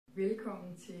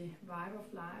Velkommen til Vibe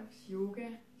of Lives Yoga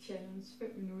Challenge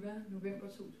 5 minutter, november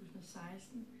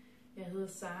 2016. Jeg hedder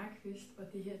Sara Kvist,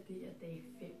 og det her er dag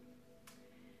 5.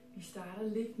 Vi starter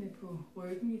liggende på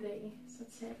ryggen i dag, så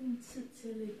tag din tid til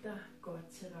at lægge dig godt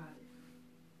til rette.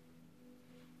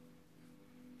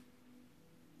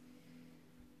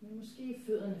 Men måske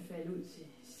fødderne falde ud til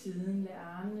siden, lad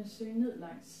armene søge ned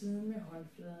langs siden med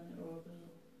håndfladerne opad.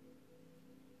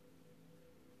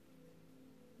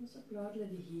 Og så blot lad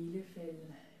det hele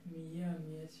falde mere og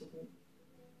mere til ro.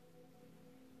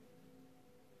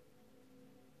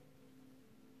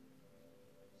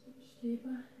 Så du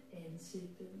slipper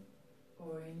ansigtet,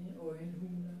 øjne,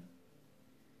 øjenhuler,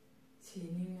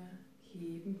 tændinger,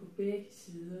 kæben på begge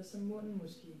sider, så munden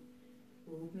måske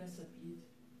åbner sig blidt.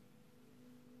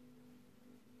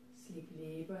 Slip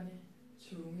læberne,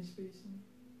 tungespidsen.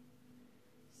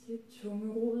 Slip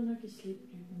tungeroden og giv slip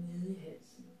dybt nede i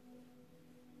halsen.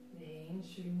 Lad hagen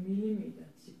søge en millimeter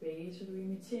tilbage, så du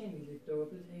imiterer en lille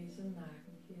dobbelthage, så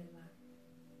nakken bliver lang.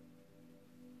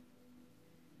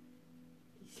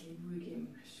 Giv slip ud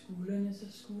igennem skuldrene,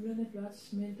 så skuldrene blot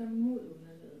smelter mod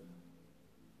underlaget.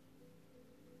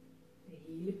 Lad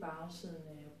hele bagsiden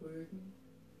af ryggen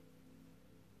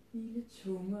hvile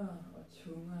tungere og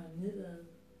tungere nedad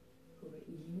på hver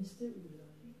eneste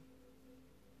udånding.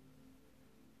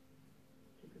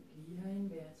 Du kan blive her i en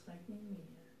vejrtrækning mere.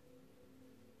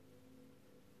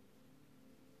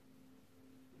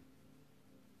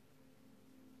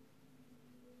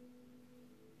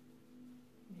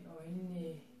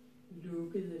 Øjnene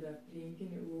lukket eller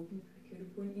blinkende åbent, kan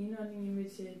du på en indånding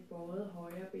invitere et bøjet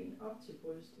højre ben op til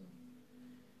brystet.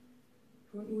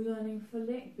 På en udånding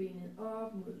forlæng benet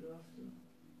op mod loftet.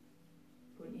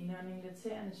 På en indånding lad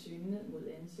tæerne søge ned mod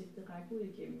ansigtet, ræk ud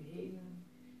igennem hælen.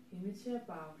 Inviter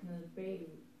bagknæet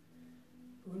bagud.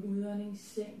 På en udånding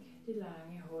sænk det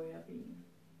lange højre ben.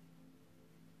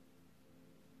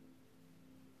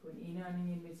 På en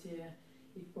indånding inviter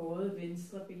et bøjet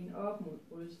venstre ben op mod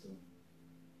brystet.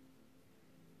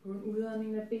 På en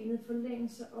udånding lad benet forlænge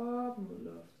sig op mod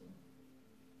loftet.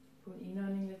 På en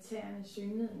indånding lad tæerne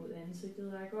synge ned mod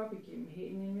ansigtet, række op igennem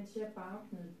hælen, inviter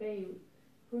bagknæet bagud.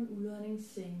 På en udånding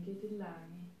sænke det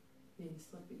lange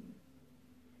venstre ben.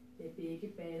 Lad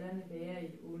begge ballerne være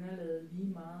i underlaget lige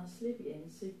meget, slip i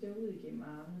ansigtet og ud igennem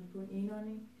armene. På en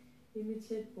indånding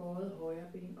inviter et bøjet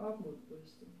højre ben op mod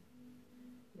brystet.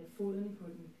 Lad foden på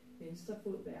den venstre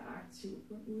fod være aktiv.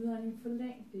 På en udånding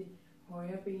forlæng det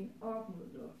højre ben op mod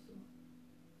loftet.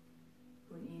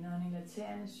 På en indånding lad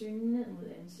tæerne synge ned mod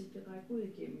ansigtet, ræk ud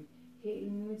igennem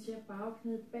hælen, inviter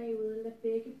bagknæet bagud og lad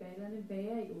begge ballerne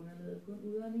være i underlaget. På en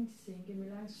udånding sænke med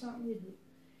langsommelighed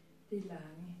det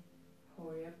lange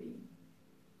højre ben.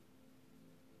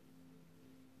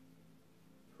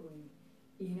 På en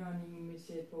indånding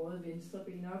inviter et bøjet venstre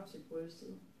ben op til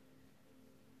brystet.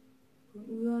 På en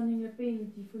udånding lad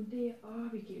benet diffundere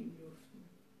op igennem luften.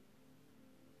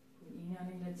 På en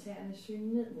indånding lad tæerne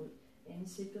synge ned mod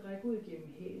ansigtet, ræk ud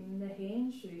igennem hælen, lad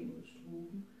hagen søge mod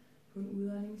struben. På en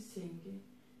udånding sænke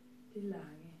det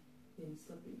lange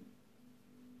venstre ben.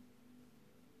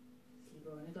 Slip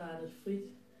åndedrættet frit,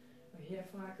 og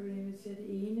herfra kan du invitere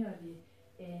det ene og det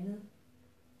andet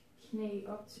knæ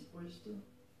op til brystet.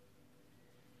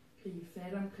 Grib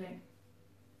fat omkring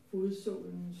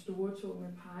fodsålen, store tå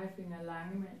med pegefinger,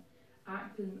 langemand,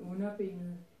 anklen,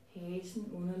 underbenet,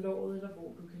 hasen, under låret eller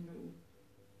hvor du kan nå.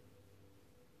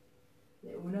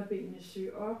 Lad underbenene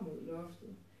søge op mod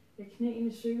loftet. Lad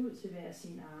knæene søge ud til hver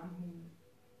sin armhule.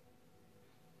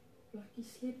 Blot giv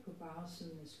slip på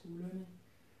bagsiden af skuldrene.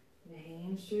 Lad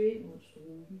hagen søge ind mod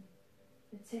struben.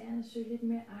 Lad tæerne søge lidt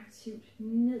mere aktivt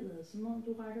nedad, som om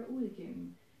du rækker ud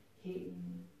igennem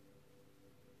hælen.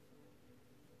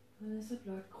 Og lad så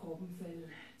blot kroppen falde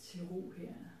til ro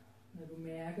her, når du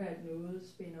mærker, at noget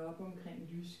spænder op omkring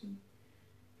lysken.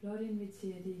 Blot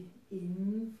inviter det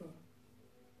indenfor.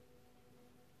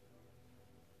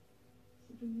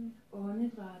 Så du med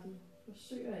åndedrættet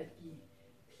forsøger at give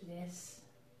plads.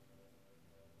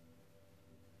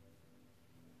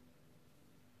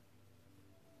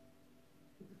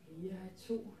 Du kan blive her i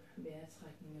 2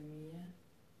 vejrtrækninger mere.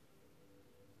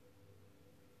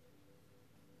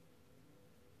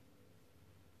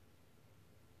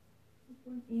 På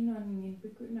en indånding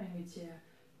begynder at invitere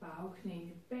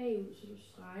bagknæene bagud, så du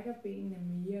strækker benene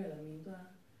mere eller mindre.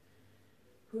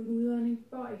 På en udånding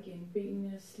bøj igen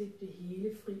benene og slip det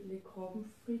hele fri. Læg kroppen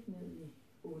frit ned i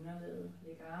underlaget.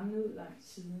 Læg armene ud langs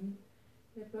siden.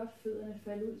 Lad blot fødderne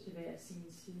falde ud til hver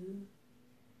sin side.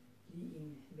 Lige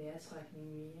en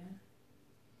vejrtrækning mere.